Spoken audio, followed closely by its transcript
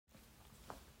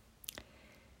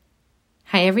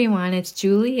Hi everyone, it's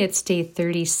Julie. It's day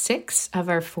 36 of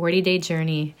our 40-day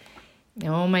journey.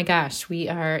 Oh my gosh, we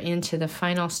are into the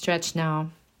final stretch now.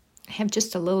 I have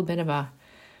just a little bit of a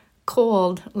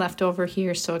cold left over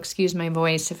here, so excuse my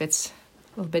voice if it's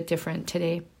a little bit different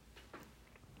today.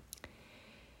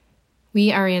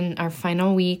 We are in our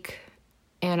final week,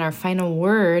 and our final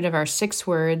word of our 6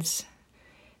 words,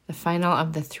 the final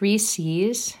of the 3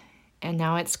 C's, and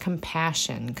now it's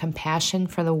compassion. Compassion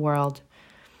for the world.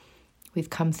 We've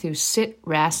come through sit,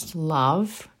 rest,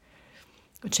 love,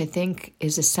 which I think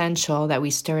is essential that we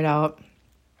start out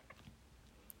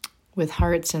with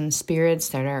hearts and spirits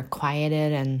that are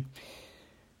quieted and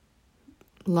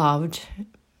loved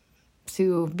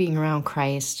through being around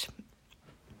Christ.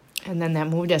 And then that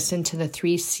moved us into the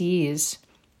 3 C's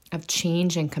of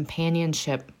change and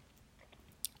companionship.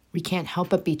 We can't help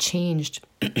but be changed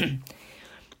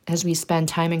as we spend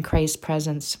time in Christ's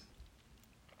presence.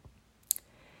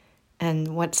 And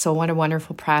what a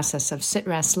wonderful process of sit,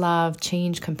 rest, love,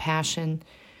 change, compassion.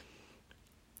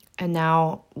 And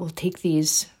now we'll take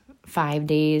these 5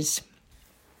 days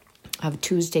of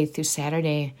Tuesday through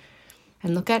Saturday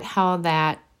and look at how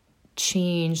that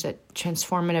change, that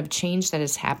transformative change that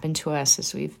has happened to us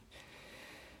as we've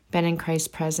been in Christ's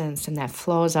presence, and that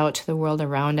flows out to the world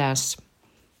around us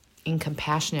in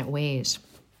compassionate ways.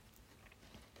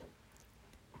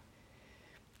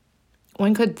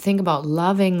 One could think about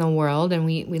loving the world, and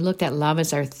we looked at love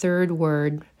as our 3rd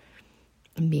word,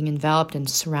 and being enveloped and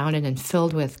surrounded and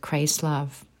filled with Christ's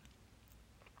love.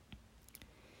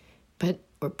 But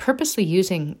we're purposely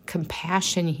using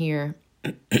compassion here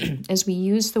as we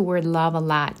use the word love a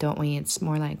lot, don't we? It's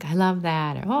more like, I love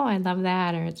that, or oh, I love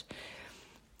that, or it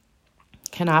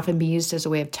can often be used as a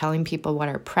way of telling people what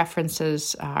our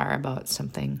preferences are about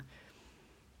something.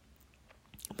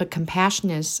 But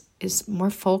compassion is more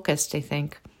focused, I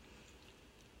think,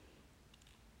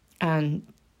 on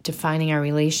defining our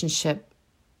relationship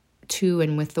to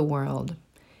and with the world.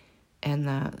 And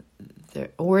the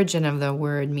origin of the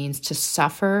word means to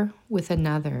suffer with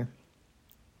another.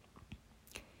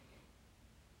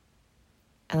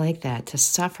 I like that, to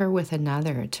suffer with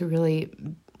another, to really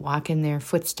walk in their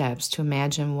footsteps, to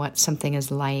imagine what something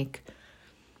is like.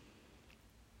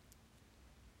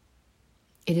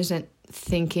 It isn't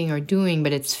thinking or doing,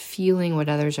 but it's feeling what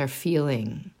others are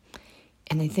feeling.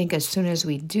 And I think as soon as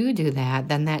we do that,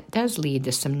 then that does lead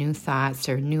to some new thoughts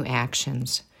or new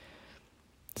actions.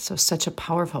 So such a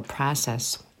powerful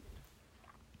process.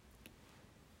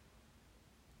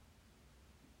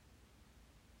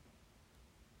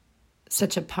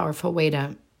 Such a powerful way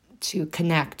to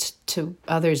connect to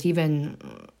others,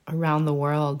 even around the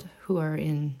world, who are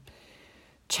in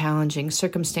challenging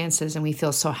circumstances, and we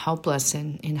feel so helpless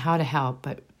in how to help,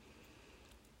 but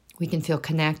we can feel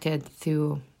connected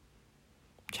through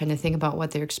trying to think about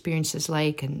what their experience is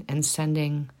like and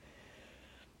sending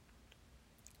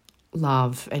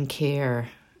love and care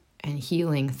and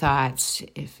healing thoughts.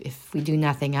 If we do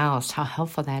nothing else, how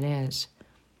helpful that is.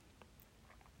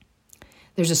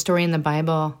 There's a story in the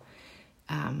Bible,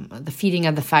 the feeding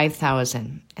of the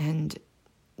 5,000, and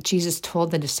Jesus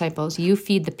told the disciples, you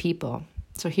feed the people.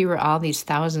 So here were all these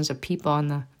thousands of people,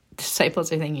 and the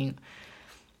disciples are thinking,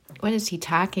 what is he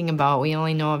talking about? We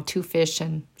only know of 2 fish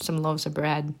and some loaves of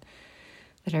bread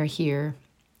that are here.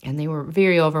 And they were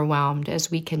very overwhelmed,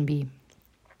 as we can be,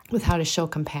 with how to show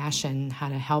compassion, how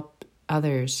to help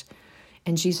others.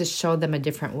 And Jesus showed them a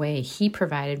different way. He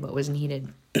provided what was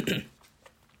needed.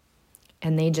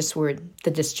 And they just were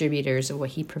the distributors of what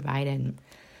he provided.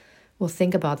 We'll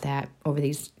think about that over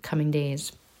these coming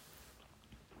days.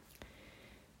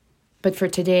 But for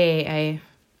today,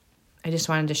 I just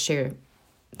wanted to share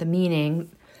the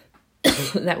meaning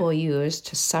that we'll use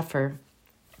to suffer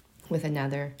with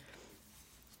another,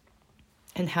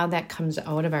 and how that comes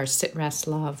out of our sit, rest,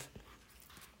 love,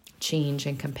 change,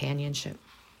 and companionship.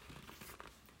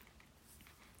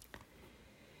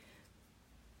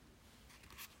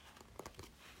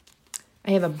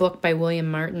 I have a book by William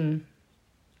Martin.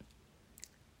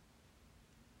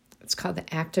 It's called The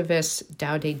Activist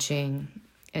Tao Te Ching.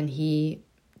 And he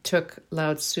took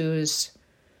Lao Tzu's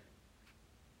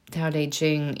Tao Te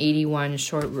Ching, 81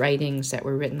 short writings that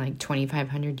were written like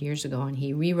 2,500 years ago, and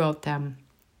he rewrote them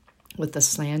with the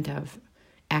slant of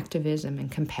activism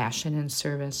and compassion and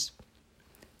service.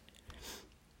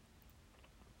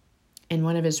 And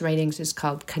one of his writings is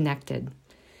called Connected.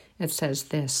 It says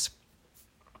this: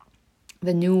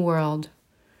 the new world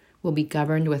will be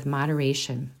governed with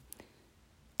moderation.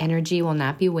 Energy will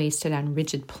not be wasted on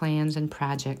rigid plans and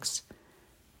projects.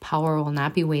 Power will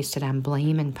not be wasted on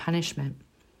blame and punishment.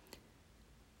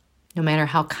 No matter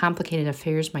how complicated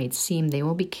affairs might seem, they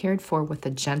will be cared for with the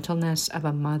gentleness of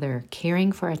a mother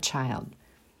caring for a child.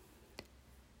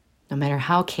 No matter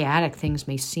how chaotic things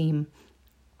may seem,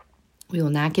 we will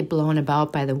not get blown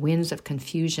about by the winds of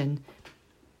confusion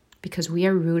because we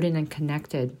are rooted and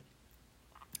connected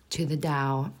to the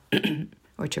Tao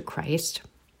or to Christ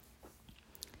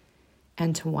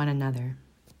and to one another.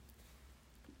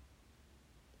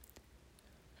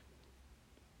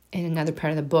 In another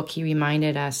part of the book, he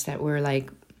reminded us that we're like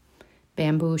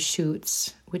bamboo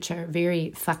shoots, which are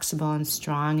very flexible and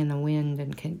strong in the wind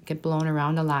and can get blown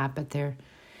around a lot, but they're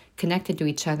connected to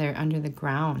each other under the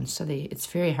ground, so it's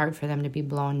very hard for them to be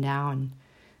blown down.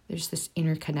 There's this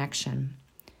interconnection.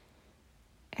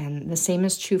 And the same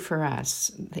is true for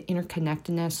us, the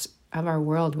interconnectedness of our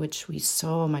world, which we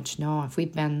so much know. If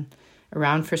we've been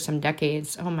around for some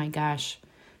decades, oh my gosh,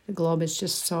 the globe is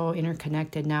just so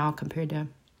interconnected now compared to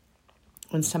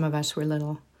when some of us were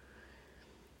little.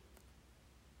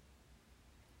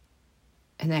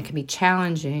 And that can be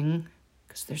challenging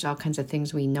because there's all kinds of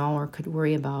things we know or could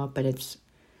worry about, but it's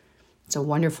a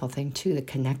wonderful thing too, the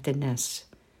connectedness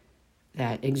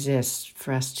that exists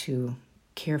for us to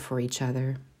care for each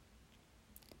other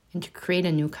and to create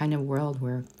a new kind of world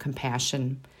where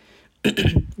compassion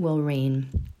will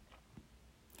reign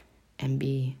and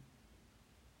be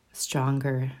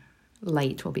stronger.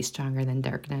 Light will be stronger than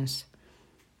darkness.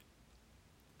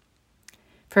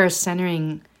 For our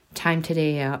centering time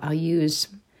today, I'll use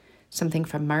something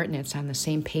from Martin. It's on the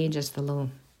same page as the little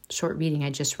short reading I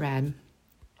just read.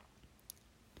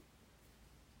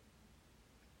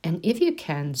 And if you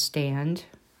can stand,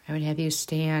 I would have you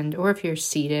stand, or if you're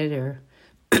seated or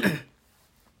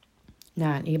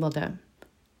not able to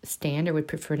stand or would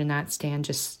prefer to not stand,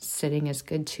 just sitting is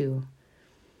good too.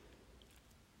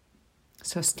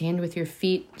 So stand with your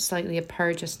feet slightly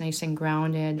apart, just nice and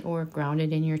grounded, or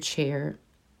grounded in your chair.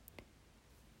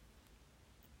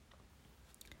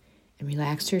 And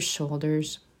relax your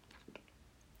shoulders.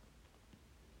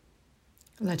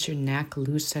 Let your neck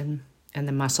loosen and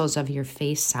the muscles of your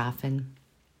face soften.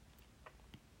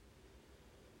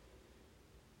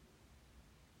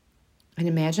 And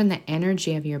imagine the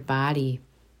energy of your body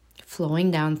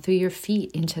flowing down through your feet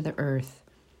into the earth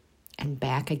and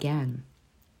back again.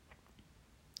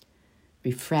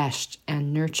 Refreshed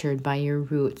and nurtured by your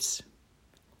roots.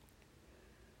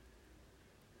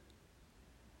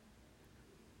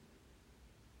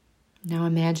 Now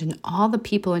imagine all the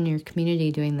people in your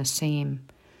community doing the same.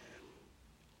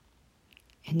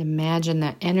 And imagine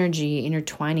that energy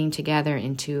intertwining together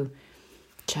into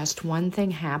just one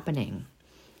thing happening,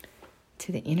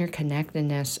 to the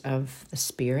interconnectedness of the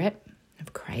Spirit,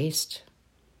 of Christ,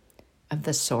 of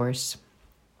the source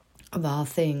of all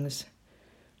things,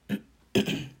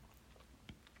 and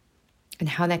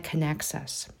how that connects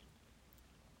us.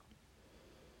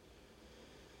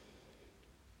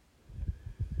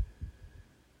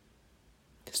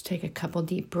 Just take a couple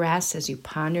deep breaths as you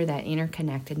ponder that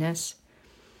interconnectedness.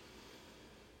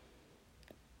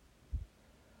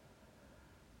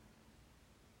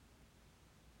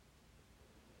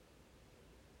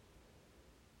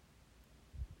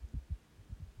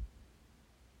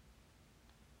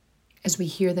 As we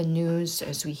hear the news,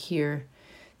 as we hear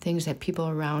things that people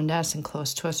around us and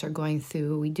close to us are going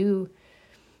through, we do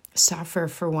suffer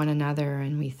for one another,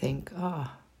 and we think, and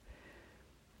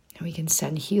we can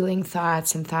send healing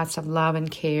thoughts and thoughts of love and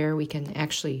care. We can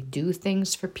actually do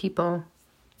things for people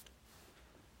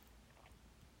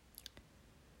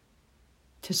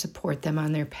to support them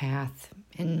on their path.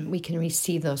 And we can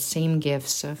receive those same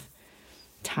gifts of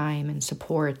time and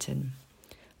support and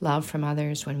love from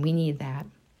others when we need that.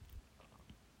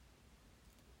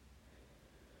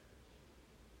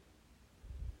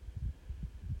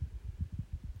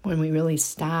 When we really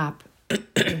stop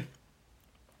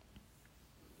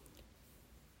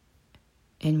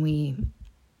and we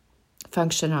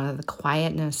function out of the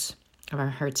quietness of our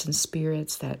hearts and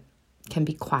spirits that can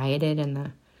be quieted in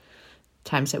the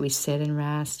times that we sit and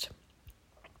rest,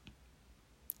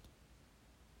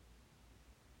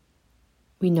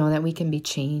 we know that we can be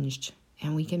changed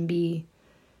and we can be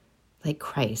like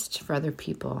Christ for other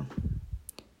people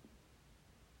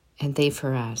and they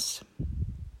for us.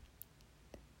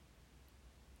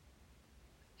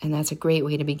 And that's a great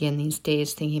way to begin these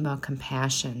days, thinking about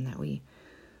compassion, that we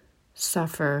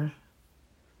suffer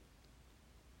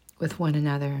with one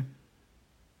another.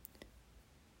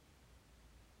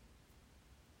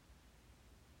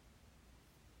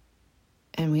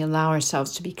 And we allow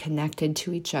ourselves to be connected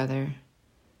to each other.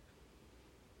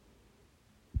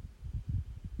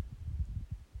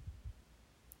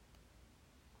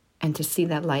 And to see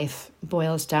that life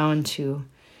boils down to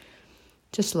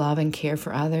just love and care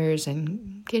for others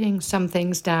and getting some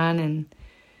things done and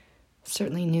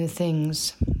certainly new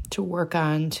things to work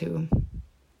on to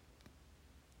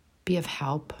be of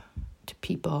help to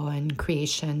people and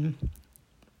creation.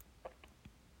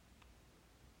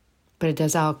 But it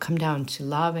does all come down to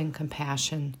love and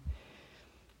compassion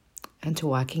and to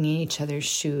walking in each other's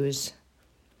shoes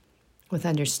with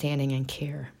understanding and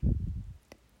care.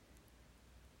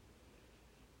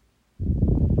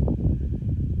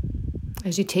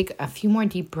 As you take a few more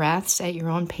deep breaths at your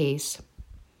own pace,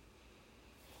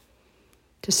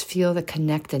 just feel the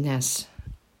connectedness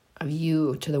of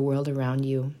you to the world around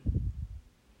you.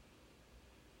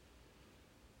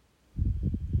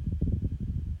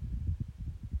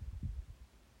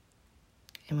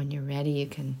 And when you're ready, you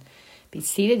can be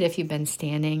seated if you've been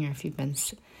standing, or if you've been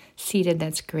seated,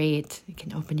 that's great. You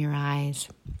can open your eyes.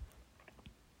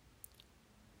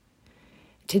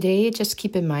 Today, just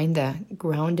keep in mind the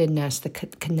groundedness, the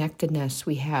connectedness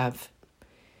we have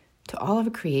to all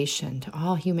of creation, to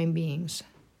all human beings.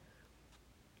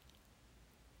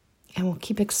 And we'll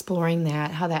keep exploring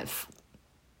that, how that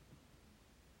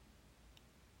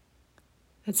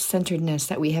centeredness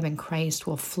that we have in Christ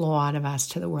will flow out of us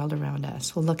to the world around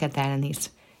us. We'll look at that in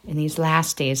these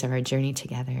last days of our journey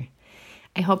together.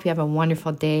 I hope you have a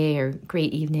wonderful day or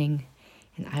great evening,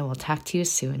 and I will talk to you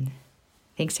soon.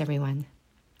 Thanks, everyone.